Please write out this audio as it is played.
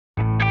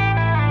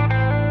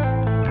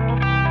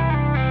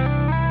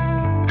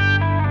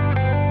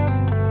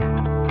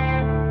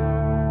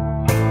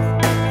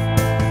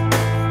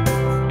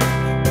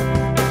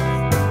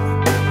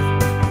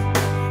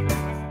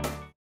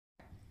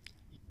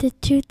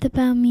truth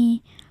about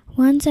me.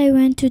 Once I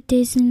went to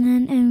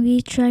Disneyland and we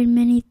tried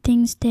many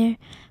things there.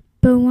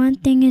 But one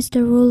thing is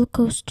the roller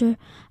coaster.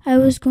 I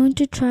was going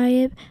to try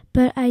it,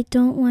 but I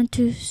don't want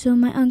to. So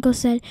my uncle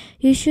said,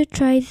 "You should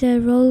try the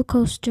roller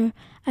coaster."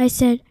 I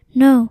said,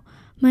 "No."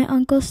 My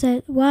uncle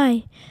said,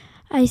 "Why?"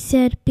 I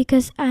said,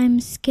 "Because I'm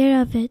scared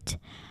of it."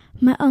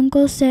 My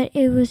uncle said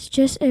it was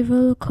just a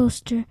roller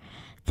coaster.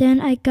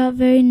 Then I got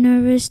very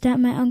nervous that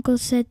my uncle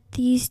said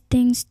these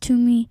things to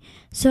me.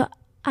 So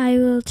I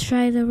will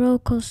try the roller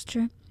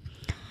coaster.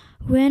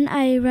 When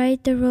I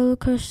ride the roller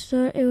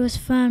coaster, it was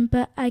fun,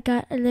 but I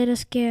got a little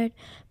scared.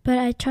 But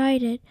I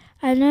tried it.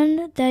 I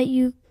learned that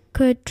you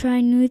could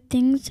try new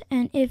things,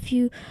 and if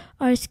you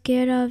are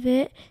scared of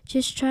it,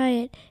 just try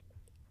it.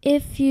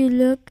 If you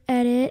look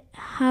at it,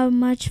 how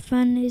much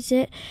fun is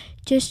it?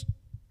 Just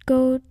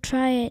go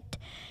try it.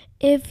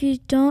 If you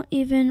don't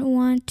even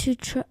want to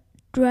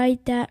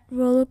ride that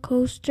roller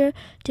coaster,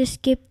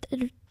 just skip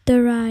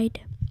the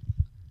ride.